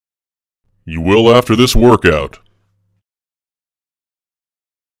You will after this workout.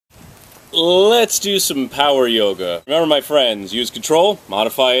 Let's do some power yoga. Remember, my friends, use control,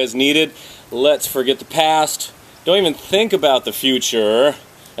 modify as needed. Let's forget the past. Don't even think about the future,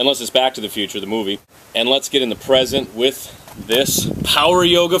 unless it's Back to the Future, the movie. And let's get in the present with this power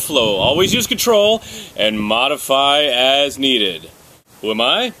yoga flow. Always use control and modify as needed. Who am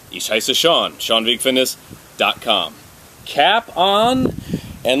I? Ich heiße Sean, SeanVigueFitness.com. Cap on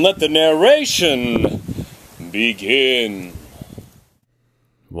and let the narration begin.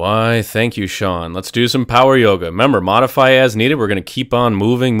 Why, thank you, Sean. Let's do some power yoga. Remember, modify as needed. We're going to keep on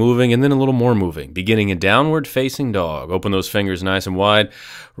moving, and then a little more moving. Beginning in downward facing dog. Open those fingers nice and wide,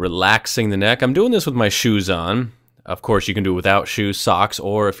 relaxing the neck. I'm doing this with my shoes on. Of course, you can do it without shoes, socks,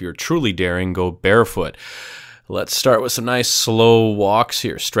 or if you're truly daring, go barefoot. Let's start with some nice slow walks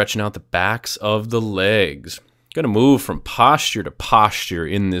here, stretching out the backs of the legs. Going to move from posture to posture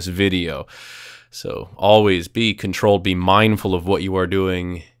in this video. So always be controlled, be mindful of what you are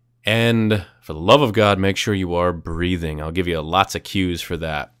doing, and for the love of God, make sure you are breathing. I'll give you lots of cues for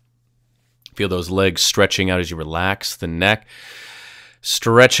that. Feel those legs stretching out as you relax the neck,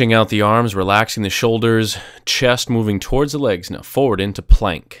 stretching out the arms, relaxing the shoulders, chest moving towards the legs. Now forward into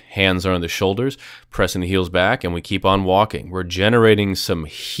plank. Hands are on the shoulders, pressing the heels back, and we keep on walking. We're generating some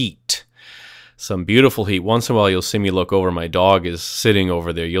heat. Some beautiful heat. Once in a while, you'll see me look over. My dog is sitting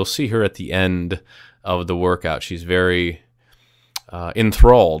over there. You'll see her at the end of the workout. She's very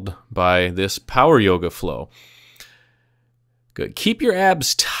enthralled by this power yoga flow. Good. Keep your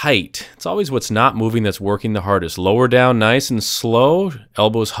abs tight. It's always what's not moving that's working the hardest. Lower down nice and slow.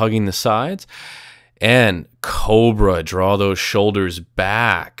 Elbows hugging the sides. And cobra. Draw those shoulders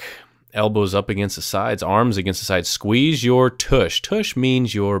back. Elbows up against the sides. Arms against the sides. Squeeze your tush. Tush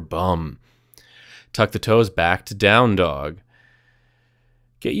means your bum. Tuck the toes back to down dog.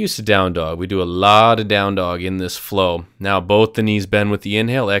 Get used to down dog. We do a lot of down dog in this flow. Now both the knees bend with the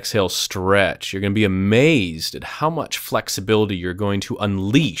inhale, exhale, stretch. You're going to be amazed at how much flexibility you're going to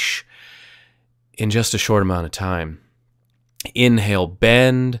unleash in just a short amount of time. Inhale,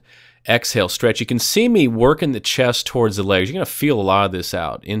 bend. Exhale, stretch. You can see me working the chest towards the legs. You're going to feel a lot of this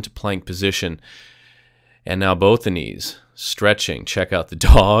out into plank position. And now both the knees. Stretching. Check out the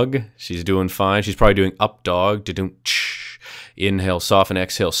dog. She's doing fine. She's probably doing up dog. Inhale, soften,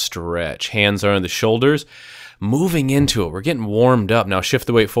 exhale, stretch. Hands are on the shoulders. Moving into it. We're getting warmed up. Now shift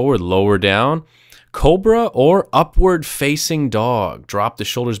the weight forward, lower down. Cobra or upward facing dog. Drop the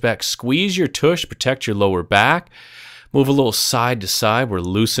shoulders back. Squeeze your tush. Protect your lower back. Move a little side to side. We're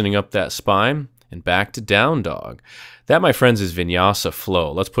loosening up that spine. And back to down dog. That, my friends, is vinyasa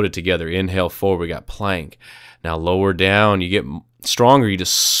flow. Let's put it together. Inhale forward. We got plank. Now lower down, you get stronger, you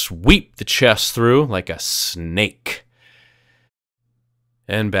just sweep the chest through like a snake.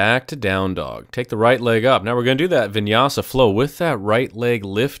 And back to down dog. Take the right leg up. Now we're going to do that vinyasa flow with that right leg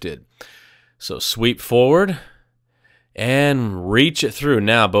lifted. So sweep forward and reach it through.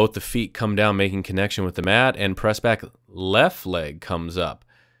 Now both the feet come down, making connection with the mat, and press back. Left leg comes up.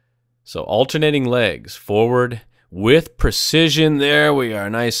 So alternating legs, forward with precision. There we are.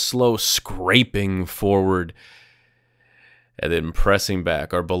 Nice slow scraping forward. And then pressing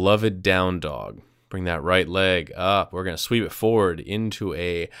back. Our beloved down dog. Bring that right leg up. We're going to sweep it forward into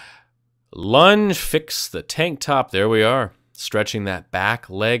a lunge. Fix the tank top. There we are. Stretching that back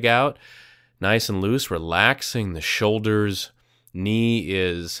leg out. Nice and loose. Relaxing the shoulders. Knee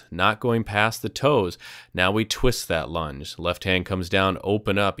is not going past the toes. Now we twist that lunge. Left hand comes down.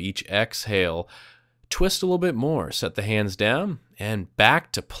 Open up. Each exhale. Twist a little bit more. Set the hands down and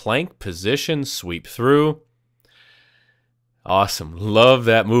back to plank position. Sweep through. Awesome. Love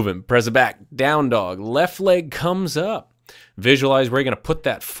that movement. Press it back. Down dog. Left leg comes up. Visualize where you're going to put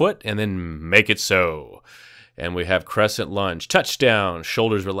that foot and then make it so. And we have crescent lunge. Touchdown.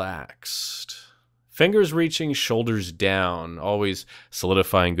 Shoulders relaxed. Fingers reaching, shoulders down. Always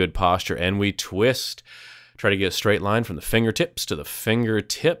solidifying good posture. And we twist. Try to get a straight line from the fingertips to the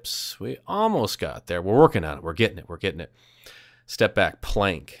fingertips. We almost got there. We're working on it. We're getting it. We're getting it. Step back,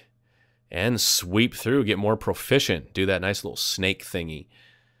 plank, and sweep through. Get more proficient. Do that nice little snake thingy.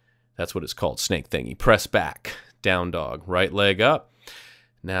 That's what it's called, snake thingy. Press back, down dog. Right leg up.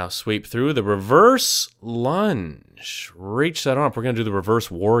 Now sweep through the reverse lunge. Reach that arm up. We're going to do the reverse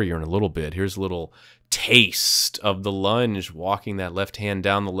warrior in a little bit. Here's a little taste of the lunge, walking that left hand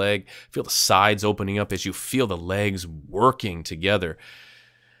down the leg. Feel the sides opening up as you feel the legs working together.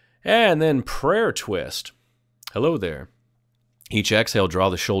 And then prayer twist. Hello there. Each exhale, draw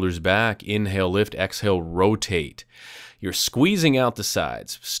the shoulders back. Inhale, lift. Exhale, rotate. You're squeezing out the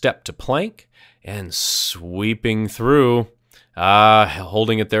sides. Step to plank and sweeping through.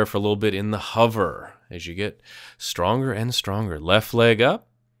 Holding it there for a little bit in the hover as you get stronger and stronger. Left leg up,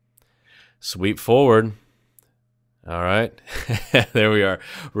 sweep forward. All right, there we are.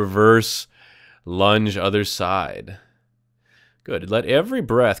 Reverse lunge, other side. Good. Let every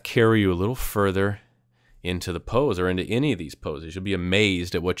breath carry you a little further into the pose or into any of these poses. You'll be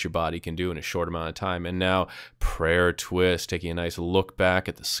amazed at what your body can do in a short amount of time. And now prayer twist, taking a nice look back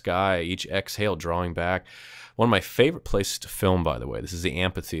at the sky, each exhale drawing back. One of my favorite places to film, by the way. This is the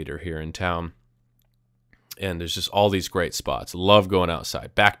amphitheater here in town. And there's just all these great spots. Love going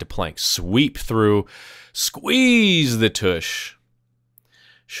outside. Back to plank. Sweep through. Squeeze the tush.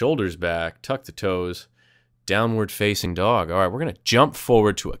 Shoulders back. Tuck the toes. Downward facing dog. All right, we're going to jump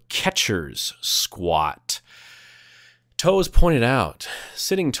forward to a catcher's squat. Toes pointed out.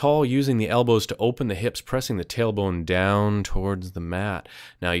 Sitting tall, using the elbows to open the hips, pressing the tailbone down towards the mat.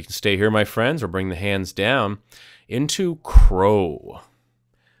 Now you can stay here, my friends, or bring the hands down into crow.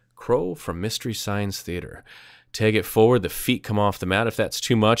 Crow from Mystery Science Theater. Take it forward. The feet come off the mat. If that's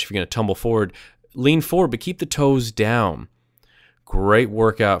too much, if you're going to tumble forward, lean forward, but keep the toes down. Great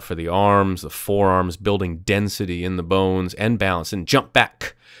workout for the arms, the forearms, building density in the bones and balance. And jump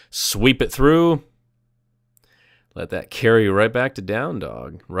back. Sweep it through. Let that carry you right back to down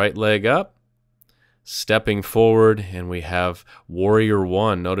dog. Right leg up. Stepping forward, and we have Warrior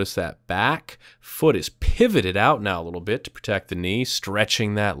One. Notice that back foot is pivoted out now a little bit to protect the knee,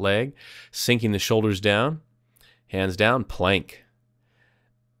 stretching that leg, sinking the shoulders down. Hands down, plank.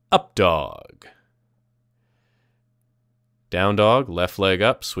 Up dog. Down dog, left leg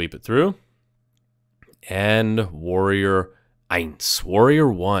up, sweep it through. And Warrior Eins. Warrior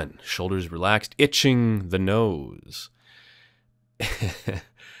One. Shoulders relaxed, itching the nose.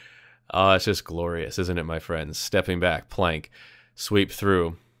 Oh, it's just glorious, isn't it, my friends? Stepping back, plank, sweep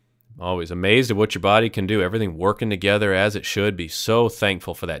through. Always amazed at what your body can do. Everything working together as it should. Be so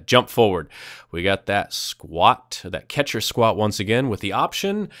thankful for that. Jump forward. We got that squat, that catcher squat once again with the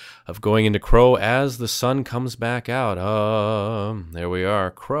option of going into crow as the sun comes back out. There we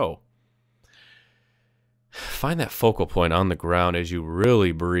are, crow. Find that focal point on the ground as you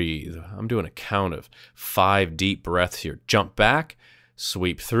really breathe. I'm doing a count of 5 deep breaths here. Jump back,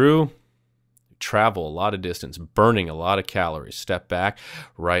 sweep through. Travel a lot of distance, burning a lot of calories. Step back,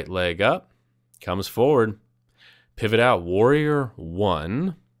 right leg up, comes forward, pivot out, Warrior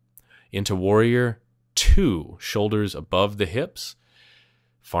One into Warrior Two, shoulders above the hips,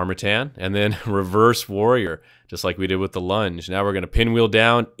 Farmer Tan, and then reverse warrior, just like we did with the lunge. Now we're going to pinwheel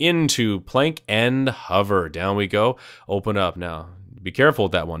down into plank and hover. Down we go, open up. Now, be careful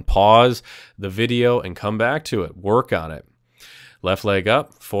with that one. Pause the video and come back to it. Work on it. Left leg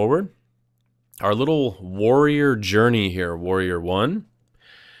up, forward. Our little warrior journey here, Warrior One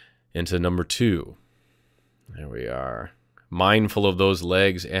into number 2. There we are. Mindful of those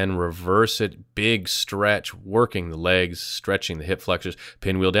legs and reverse it. Big stretch, working the legs, stretching the hip flexors.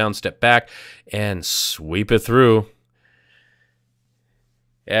 Pinwheel down, step back, and sweep it through.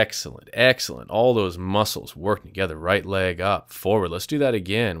 Excellent, excellent. All those muscles working together. Right leg up, forward. Let's do that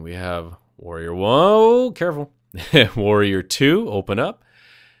again. We have Warrior One. Oh, careful. Warrior Two, open up.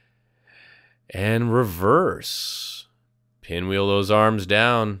 And reverse. Pinwheel those arms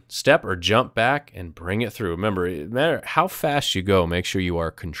down, step or jump back, and bring it through. Remember, no matter how fast you go, make sure you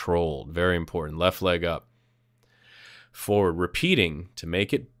are controlled. Very important. Left leg up. Forward, repeating to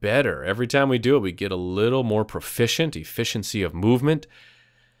make it better. Every time we do it, we get a little more proficient, efficiency of movement.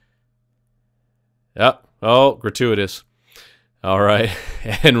 Yep. Oh, gratuitous. All right.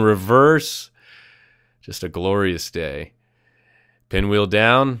 And reverse. Just a glorious day. Pinwheel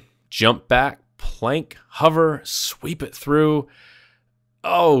down, jump back. Plank, hover, sweep it through.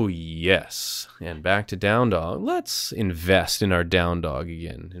 Oh, yes. And back to down dog. Let's invest in our down dog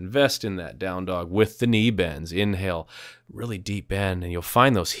again. Invest in that down dog with the knee bends. Inhale, really deep bend, and you'll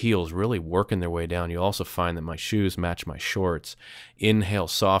find those heels really working their way down. You'll also find that my shoes match my shorts. Inhale,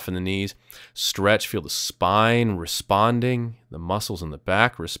 soften the knees. Stretch, feel the spine responding, the muscles in the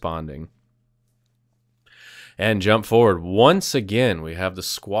back responding. And jump forward. Once again, we have the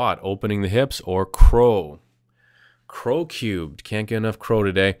squat, opening the hips, or crow. Crow cubed. Can't get enough crow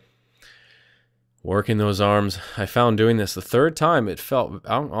today. Working those arms. I found doing this the 3rd time, it felt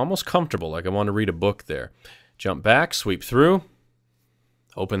almost comfortable, like I want to read a book there. Jump back, sweep through.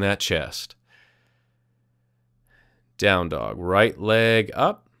 Open that chest. Down dog. Right leg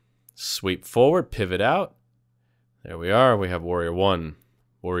up. Sweep forward, pivot out. There we are. We have Warrior One.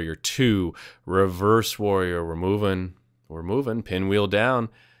 Warrior Two, reverse warrior. We're moving, pinwheel down,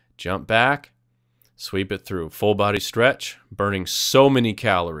 jump back, sweep it through. Full body stretch, burning so many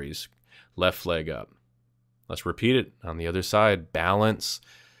calories. Left leg up. Let's repeat it on the other side. Balance,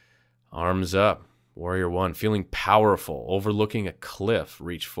 arms up. Warrior one, feeling powerful, overlooking a cliff.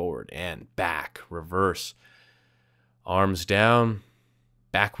 Reach forward and back, reverse. Arms down,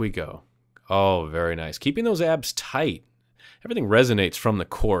 back we go. Oh, very nice. Keeping those abs tight. Everything resonates from the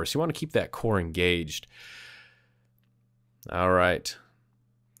core, so you want to keep that core engaged. All right.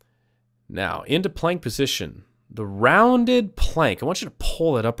 Now, into plank position. The rounded plank, I want you to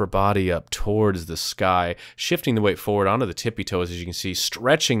pull that upper body up towards the sky, shifting the weight forward onto the tippy toes, as you can see,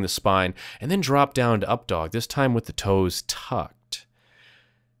 stretching the spine, and then drop down to up dog, this time with the toes tucked.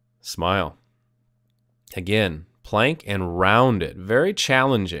 Smile. Again, plank and round it. Very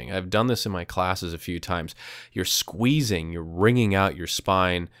challenging. I've done this in my classes a few times. You're squeezing, you're wringing out your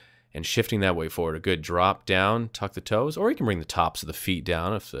spine and shifting that way forward. A good drop down, tuck the toes, or you can bring the tops of the feet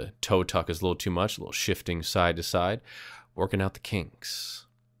down if the toe tuck is a little too much, a little shifting side to side, working out the kinks.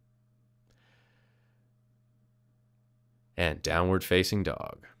 And downward facing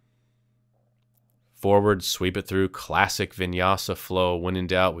dog. Forward, sweep it through, classic vinyasa flow. When in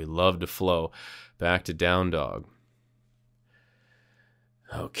doubt, we love to flow. Back to down dog.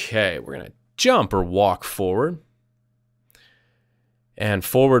 Okay, we're going to jump or walk forward. And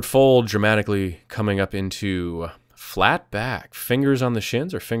forward fold, dramatically coming up into flat back. Fingers on the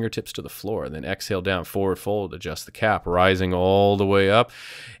shins or fingertips to the floor. Then exhale down, forward fold, adjust the cap, rising all the way up.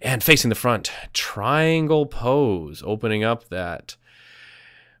 And facing the front, triangle pose, opening up that,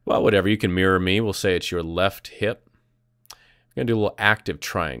 well, whatever, you can mirror me. We'll say it's your left hip. We're going to do a little active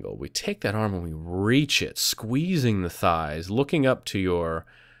triangle. We take that arm and we reach it, squeezing the thighs, looking up to your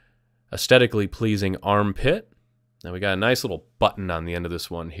aesthetically pleasing armpit. Now we got a nice little button on the end of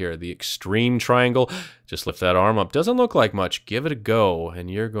this one here, the extreme triangle. Just lift that arm up. Doesn't look like much. Give it a go, and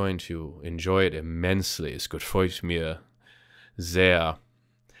you're going to enjoy it immensely. Es gefreut mir sehr.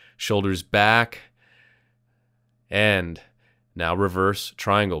 Shoulders back. And now reverse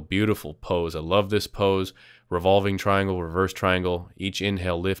triangle. Beautiful pose. I love this pose. Revolving triangle, reverse triangle. Each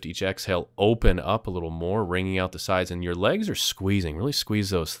inhale, lift. Each exhale, open up a little more, wringing out the sides. And your legs are squeezing. Really squeeze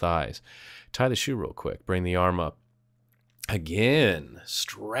those thighs. Tie the shoe real quick. Bring the arm up. Again,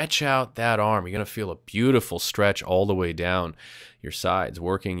 stretch out that arm. You're going to feel a beautiful stretch all the way down your sides,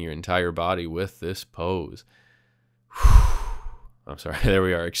 working your entire body with this pose. I'm sorry, there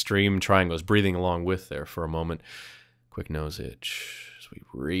we are. Extreme triangles, breathing along with there for a moment. Quick nose itch as we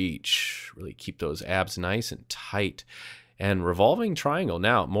reach. Really keep those abs nice and tight. And revolving triangle.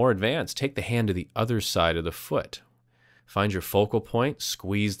 Now, more advanced, take the hand to the other side of the foot. Find your focal point,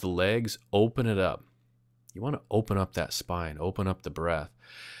 squeeze the legs, open it up. You want to open up that spine, open up the breath.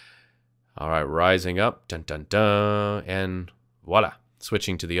 All right, rising up, dun, dun, dun, and voila.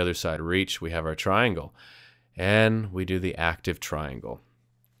 Switching to the other side, reach, we have our triangle. And we do the active triangle.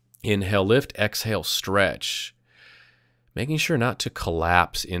 Inhale, lift, exhale, stretch. Making sure not to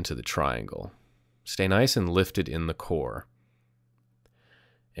collapse into the triangle. Stay nice and lifted in the core.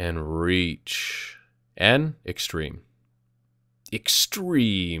 And reach. And extreme.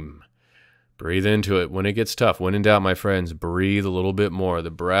 Extreme. Breathe into it when it gets tough. When in doubt, my friends, breathe a little bit more. The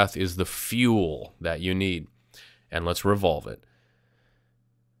breath is the fuel that you need. And let's revolve it.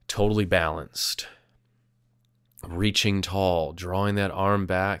 Totally balanced. Reaching tall, drawing that arm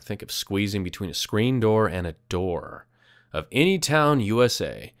back. Think of squeezing between a screen door and a door of any town,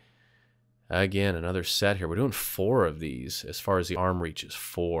 USA. Again, another set here. We're doing 4 of these as far as the arm reaches.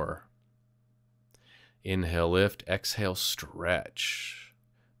 4. Inhale, lift. Exhale, stretch.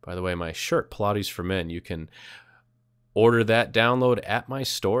 By the way, my shirt, Pilates for Men, you can order that download at my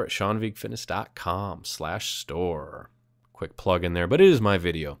store at seanviguefitness.com/store. Quick plug in there, but it is my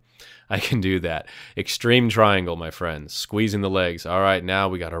video. I can do that. Extreme triangle, my friends. Squeezing the legs. All right, now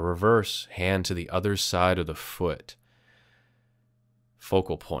we got a reverse. Hand to the other side of the foot.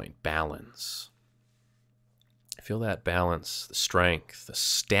 Focal point, balance. Feel that balance, the strength, the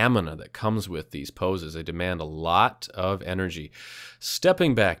stamina that comes with these poses. They demand a lot of energy.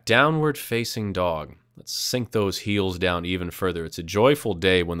 Stepping back, downward facing dog. Let's sink those heels down even further. It's a joyful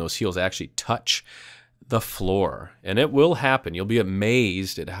day when those heels actually touch the floor. And it will happen. You'll be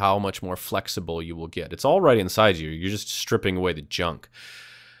amazed at how much more flexible you will get. It's all right inside you. You're just stripping away the junk.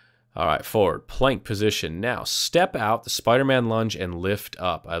 All right, forward, plank position. Now, step out, the Spider-Man lunge, and lift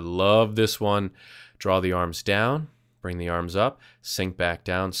up. I love this one. Draw the arms down, bring the arms up, sink back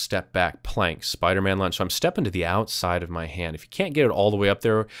down, step back, plank, Spider-Man lunge. So I'm stepping to the outside of my hand. If you can't get it all the way up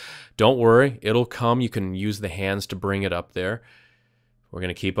there, don't worry. It'll come. You can use the hands to bring it up there. We're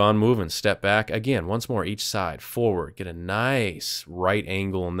going to keep on moving. Step back. Again, once more, each side. Forward. Get a nice right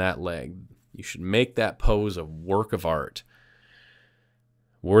angle in that leg. You should make that pose a work of art.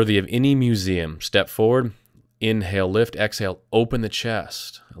 Worthy of any museum. Step forward. Inhale, lift. Exhale, open the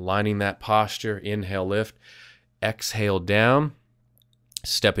chest. Aligning that posture. Inhale, lift. Exhale, down.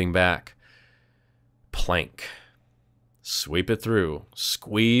 Stepping back. Plank. Sweep it through.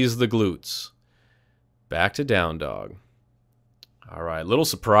 Squeeze the glutes. Back to down dog. All right, little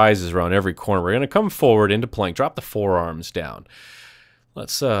surprises around every corner. We're going to come forward into plank. Drop the forearms down.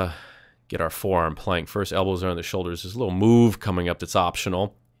 Let's get our forearm plank. First, elbows are on the shoulders. There's a little move coming up that's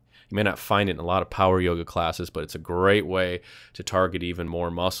optional. You may not find it in a lot of power yoga classes, but it's a great way to target even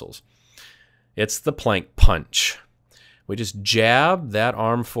more muscles. It's the plank punch. We just jab that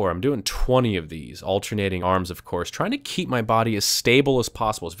arm forward. I'm doing 20 of these, alternating arms, of course, trying to keep my body as stable as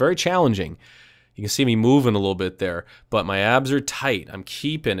possible. It's very challenging. You can see me moving a little bit there, but my abs are tight. I'm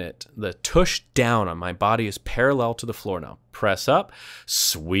keeping it. The tush down on my body is parallel to the floor now. Press up,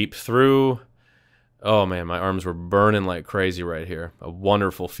 sweep through. Oh man, my arms were burning like crazy right here. A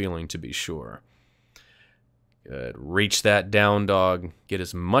wonderful feeling to be sure. Good. Reach that down dog. Get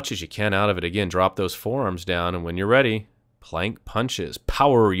as much as you can out of it. Again, drop those forearms down, and when you're ready, plank punches.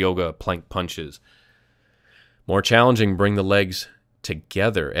 Power yoga plank punches. More challenging, bring the legs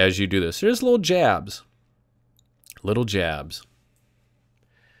together as you do this. There's little jabs. Little jabs.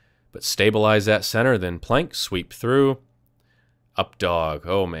 But stabilize that center, then plank, sweep through. Up dog.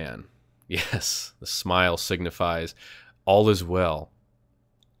 Oh man. Yes, the smile signifies all is well.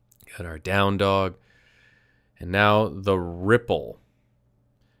 Got our down dog. And now the ripple.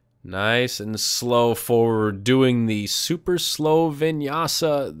 Nice and slow forward, doing the super slow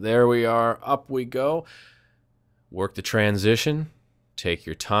vinyasa. There we are, up we go. Work the transition. Take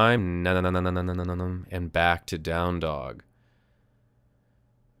your time. And back to down dog.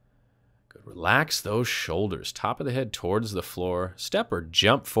 Good. Relax those shoulders. Top of the head towards the floor. Step or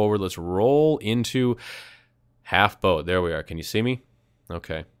jump forward. Let's roll into half boat. There we are. Can you see me?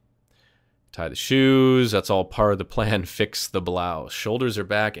 Okay. Tie the shoes. That's all part of the plan. Fix the blouse. Shoulders are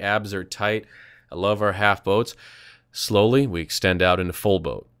back. Abs are tight. I love our half boats. Slowly, we extend out into full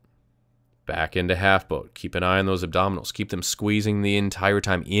boat. Back into half boat. Keep an eye on those abdominals. Keep them squeezing the entire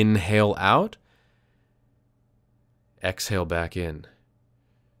time. Inhale out. Exhale back in.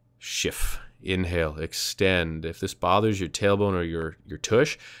 Shift. Inhale. Extend. If this bothers your tailbone or your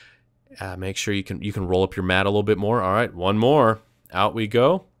tush, make sure you can roll up your mat a little bit more. All right, one more. Out we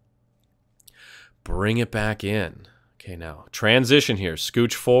go. Bring it back in. Okay, now transition here.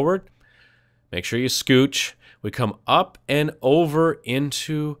 Scooch forward. Make sure you scooch. We come up and over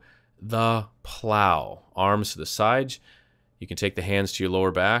into the plow. Arms to the sides. You can take the hands to your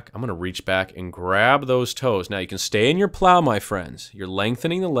lower back. I'm going to reach back and grab those toes. Now you can stay in your plow, my friends. You're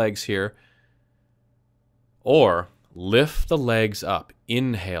lengthening the legs here. Or lift the legs up.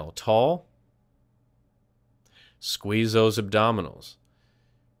 Inhale, tall. Squeeze those abdominals.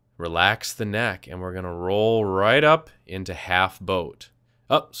 Relax the neck, and we're going to roll right up into half boat.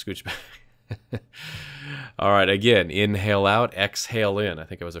 Oh, scooch back. All right, again, inhale out, exhale in. I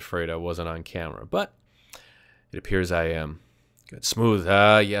think I was afraid I wasn't on camera, but it appears I am. Good, smooth.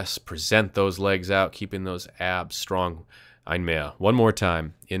 Yes, present those legs out, keeping those abs strong. Einmal. One more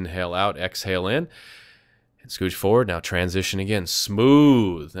time. Inhale out, exhale in. And scooch forward. Now transition again.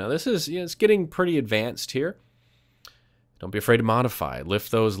 Smooth. Now this is, it's getting pretty advanced here. Don't be afraid to modify. Lift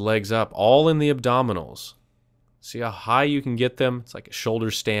those legs up, all in the abdominals. See how high you can get them? It's like a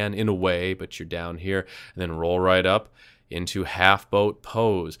shoulder stand in a way, but you're down here. And then roll right up into half boat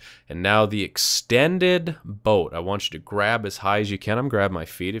pose. And now the extended boat. I want you to grab as high as you can. I'm grabbing my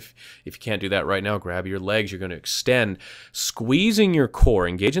feet. If you can't do that right now, grab your legs. You're going to extend, squeezing your core,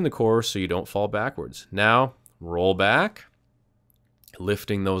 engaging the core so you don't fall backwards. Now, roll back,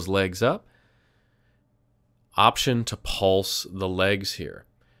 lifting those legs up. Option to pulse the legs here.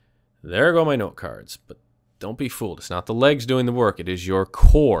 There go my note cards, but don't be fooled. It's not the legs doing the work. It is your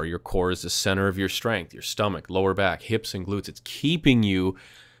core. Your core is the center of your strength, your stomach, lower back, hips, and glutes. It's keeping you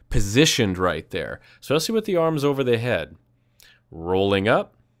positioned right there, especially with the arms over the head. Rolling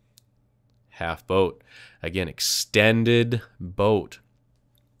up, half boat. Again, extended boat.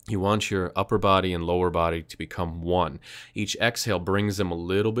 You want your upper body and lower body to become one. Each exhale brings them a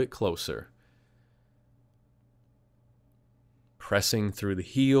little bit closer. Pressing through the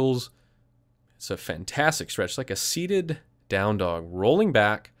heels. It's a fantastic stretch, like a seated down dog. Rolling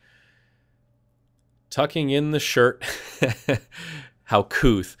back, tucking in the shirt. How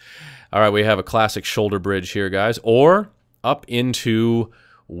couth. All right, we have a classic shoulder bridge here, guys. Or up into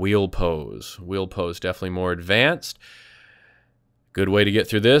wheel pose. Wheel pose, definitely more advanced. Good way to get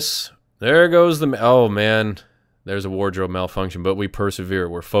through this. There goes the... Oh, man. There's a wardrobe malfunction, but we persevere.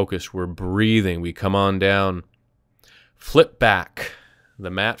 We're focused. We're breathing. We come on down. Flip back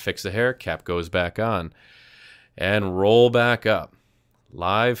the mat, fix the hair, cap goes back on. And roll back up.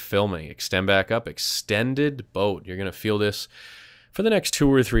 Live filming. Extend back up. Extended boat. You're going to feel this for the next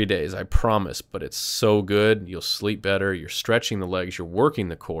 2 or 3 days, I promise, but it's so good. You'll sleep better. You're stretching the legs. You're working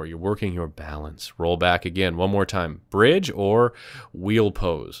the core. You're working your balance. Roll back again. One more time. Bridge or wheel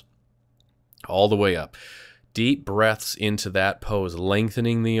pose. All the way up. Deep breaths into that pose,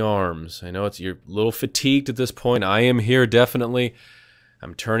 lengthening the arms. I know you're a little fatigued at this point. I am here, definitely.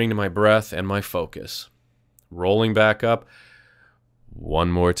 I'm turning to my breath and my focus. Rolling back up.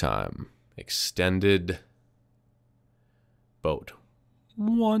 One more time. Extended boat.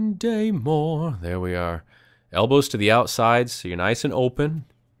 One day more. There we are. Elbows to the outside so you're nice and open,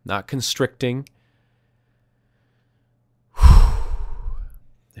 not constricting.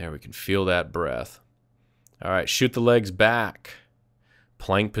 There, we can feel that breath. All right, shoot the legs back.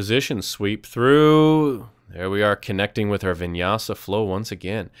 Plank position, sweep through. There we are, connecting with our vinyasa flow once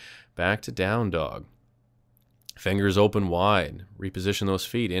again. Back to down dog. Fingers open wide. Reposition those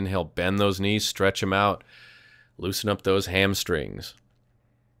feet. Inhale, bend those knees, stretch them out. Loosen up those hamstrings.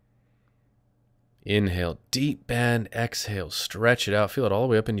 Inhale, deep bend. Exhale, stretch it out. Feel it all the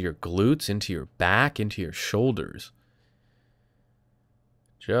way up into your glutes, into your back, into your shoulders.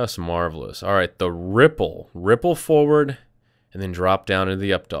 Just marvelous. All right, the ripple. Ripple forward and then drop down into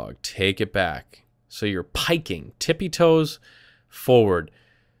the up dog. Take it back. So you're piking, tippy toes forward.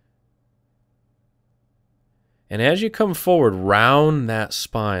 And as you come forward, round that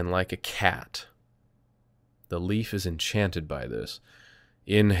spine like a cat. The leaf is enchanted by this.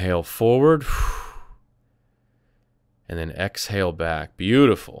 Inhale forward. And then exhale back.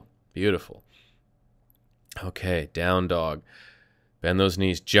 Beautiful. Beautiful. Okay, down dog. Bend those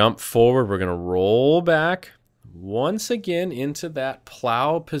knees. Jump forward. We're going to roll back once again into that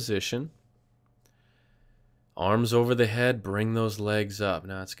plow position. Arms over the head. Bring those legs up.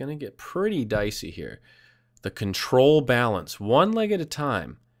 Now, it's going to get pretty dicey here. The control balance, one leg at a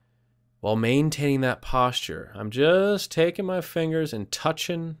time, while maintaining that posture. I'm just taking my fingers and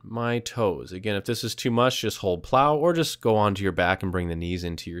touching my toes. Again, if this is too much, just hold plow or just go onto your back and bring the knees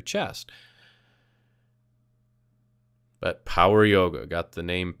into your chest. But power yoga, got the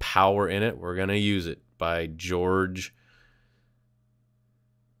name power in it. We're going to use it by George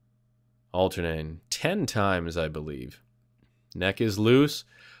alternating 10 times, I believe. Neck is loose.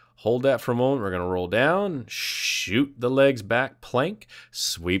 Hold that for a moment. We're going to roll down, shoot the legs back, plank,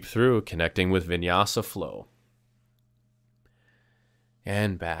 sweep through, connecting with vinyasa flow.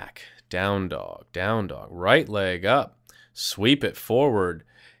 And back, down dog, right leg up, sweep it forward,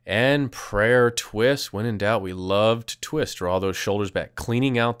 and prayer twist. When in doubt, we love to twist. Draw those shoulders back,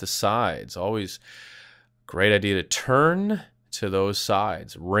 cleaning out the sides. Always great idea to turn to those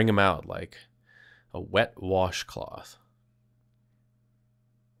sides, wring them out like a wet washcloth.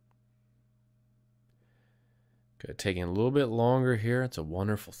 Good. Taking a little bit longer here. It's a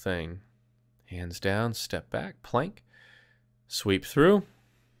wonderful thing. Hands down, step back, plank, sweep through.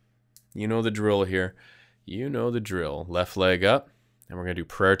 You know the drill here. You know the drill. Left leg up, and we're going to do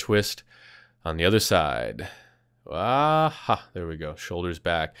prayer twist on the other side. Aha, there we go. Shoulders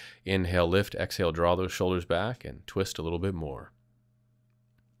back. Inhale, lift. Exhale, draw those shoulders back and twist a little bit more.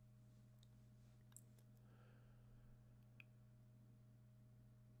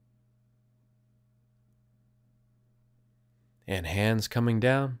 And hands coming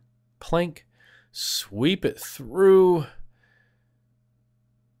down, plank, sweep it through,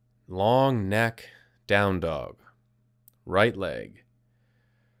 long neck, down dog, right leg,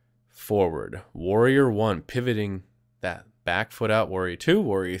 forward, warrior one, pivoting that back foot out, warrior two,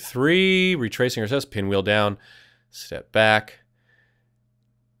 warrior three, retracing our steps, pinwheel down, step back,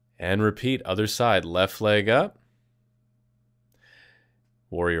 and repeat, other side, left leg up,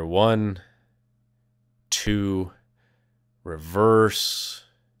 warrior one, two, reverse,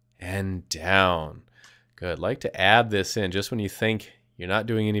 and down. Good. Like to add this in just when you think you're not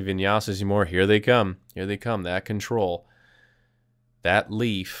doing any vinyasas anymore. Here they come. Here they come. That control. That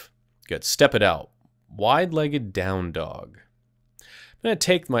leaf. Good. Step it out. Wide-legged down dog. I'm going to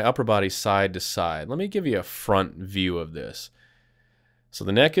take my upper body side to side. Let me give you a front view of this. So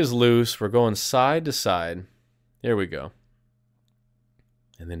the neck is loose. We're going side to side. There we go.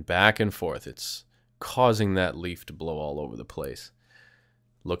 And then back and forth. It's causing that leaf to blow all over the place.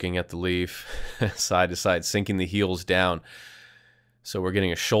 Looking at the leaf, side to side, sinking the heels down. So we're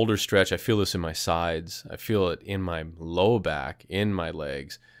getting a shoulder stretch. I feel this in my sides. I feel it in my low back, in my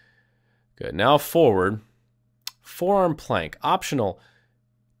legs. Good. Now forward, forearm plank, optional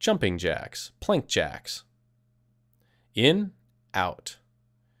jumping jacks, plank jacks. In, out.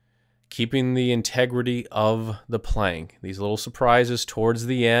 keeping the integrity of the plank. These little surprises towards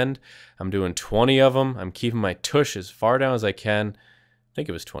the end. I'm doing 20 of them. I'm keeping my tush as far down as I can. I think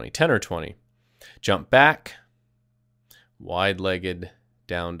it was 20, 10 or 20. Jump back, wide-legged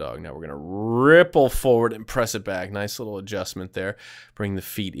down dog. Now we're going to ripple forward and press it back. Nice little adjustment there. Bring the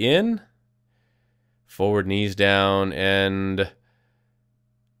feet in, forward knees down, and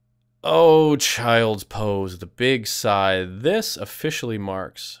oh, child's pose, the big sigh. This officially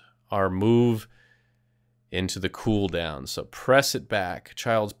marks our move into the cool down. So press it back,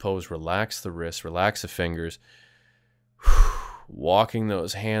 child's pose, relax the wrists, relax the fingers. Walking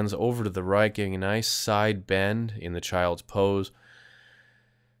those hands over to the right, getting a nice side bend in the child's pose.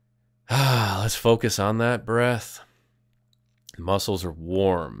 Let's focus on that breath. The muscles are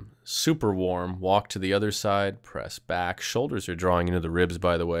warm, super warm. Walk to the other side, press back. Shoulders are drawing into the ribs,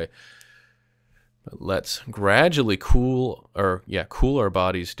 by the way. But let's gradually cool our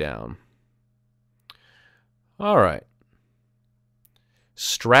bodies down. All right.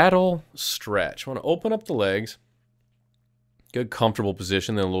 Straddle stretch. I want to open up the legs. Good comfortable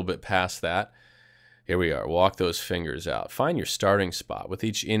position, then a little bit past that. Here we are. Walk those fingers out. Find your starting spot. With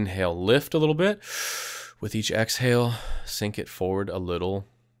each inhale, lift a little bit. With each exhale, sink it forward a little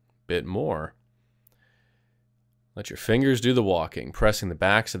bit more. Let your fingers do the walking, pressing the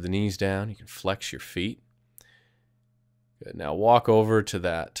backs of the knees down. You can flex your feet. Good. Now walk over to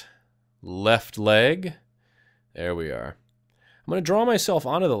that left leg. There we are. I'm going to draw myself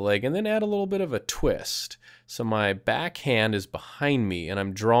onto the leg and then add a little bit of a twist. So my back hand is behind me and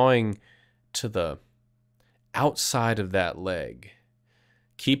I'm drawing to the outside of that leg,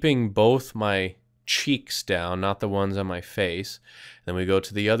 keeping both my cheeks down, not the ones on my face. Then we go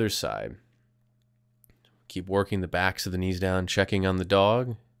to the other side. Keep working the backs of the knees down, checking on the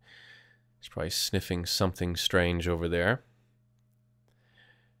dog. He's probably sniffing something strange over there.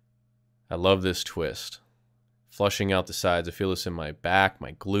 I love this twist. Flushing out the sides. I feel this in my back,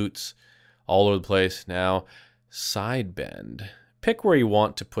 my glutes, all over the place. Now, side bend. Pick where you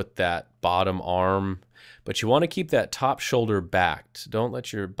want to put that bottom arm, but you want to keep that top shoulder back. Don't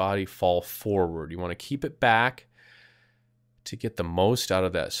let your body fall forward. You want to keep it back to get the most out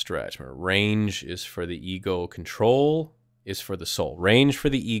of that stretch. Range is for the ego, control is for the soul. Range for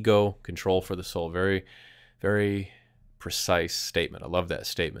the ego, control for the soul. Very, very precise statement. I love that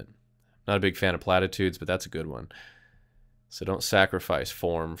statement. Not a big fan of platitudes, but that's a good one. So don't sacrifice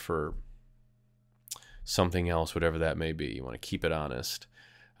form for something else, whatever that may be. You want to keep it honest.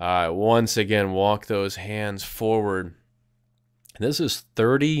 Once again, walk those hands forward. This is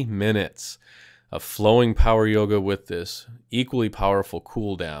 30 minutes of flowing power yoga with this equally powerful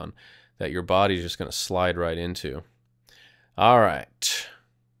cool down that your body is just going to slide right into. All right.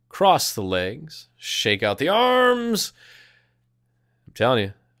 Cross the legs. Shake out the arms. I'm telling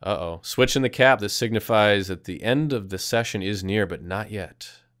you. Switching the cap. This signifies that the end of the session is near, but not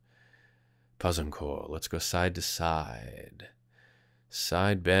yet. Pazamkor. Let's go side to side.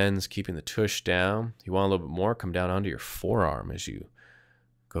 Side bends, keeping the tush down. You want a little bit more? Come down onto your forearm as you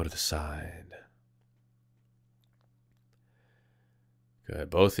go to the side. Good.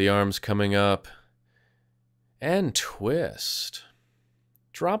 Both the arms coming up. And twist.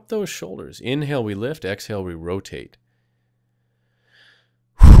 Drop those shoulders. Inhale, we lift. Exhale, we rotate.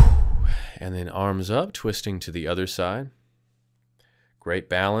 And then arms up, twisting to the other side. Great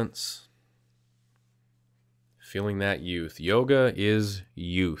balance. Feeling that youth. Yoga is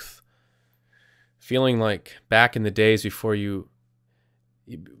youth. Feeling like back in the days before you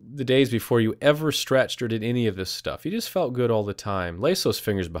ever stretched or did any of this stuff. You just felt good all the time. Lace those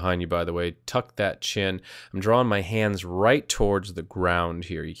fingers behind you, by the way. Tuck that chin. I'm drawing my hands right towards the ground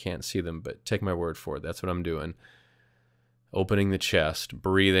here. You can't see them, but take my word for it. That's what I'm doing. Opening the chest,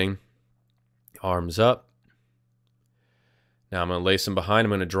 breathing. Arms up. Now I'm going to lace them behind.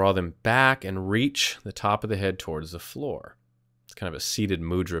 I'm going to draw them back and reach the top of the head towards the floor. It's kind of a seated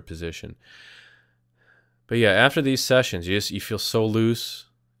mudra position. But yeah, after these sessions, you feel so loose.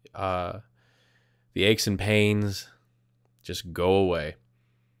 The aches and pains just go away.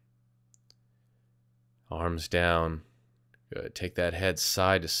 Arms down. Good. Take that head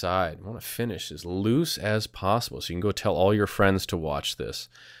side to side. I want to finish as loose as possible. So you can go tell all your friends to watch this.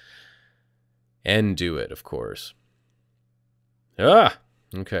 And do it, of course.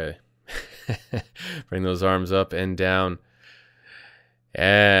 Okay. Bring those arms up and down.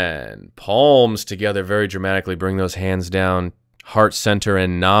 And palms together very dramatically. Bring those hands down. Heart center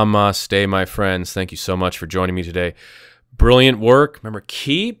and namaste, my friends. Thank you so much for joining me today. Brilliant work. Remember,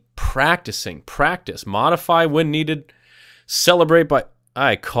 keep practicing. Practice. Modify when needed. Celebrate by...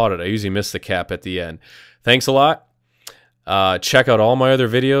 I caught it. I usually miss the cap at the end. Thanks a lot. Check out all my other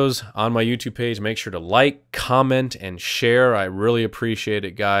videos on my YouTube page. Make sure to like, comment, and share. I really appreciate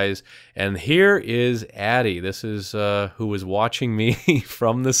it, guys. And here is Addie. This is who is watching me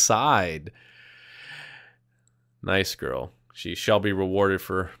from the side. Nice girl. She shall be rewarded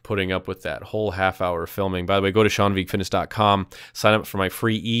for putting up with that whole half-hour filming. By the way, go to SeanVigueFitness.com. Sign up for my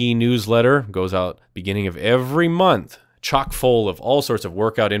free e-newsletter. Goes out beginning of every month. Chock full of all sorts of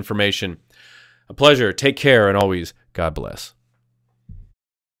workout information. A pleasure. Take care, and always, God bless.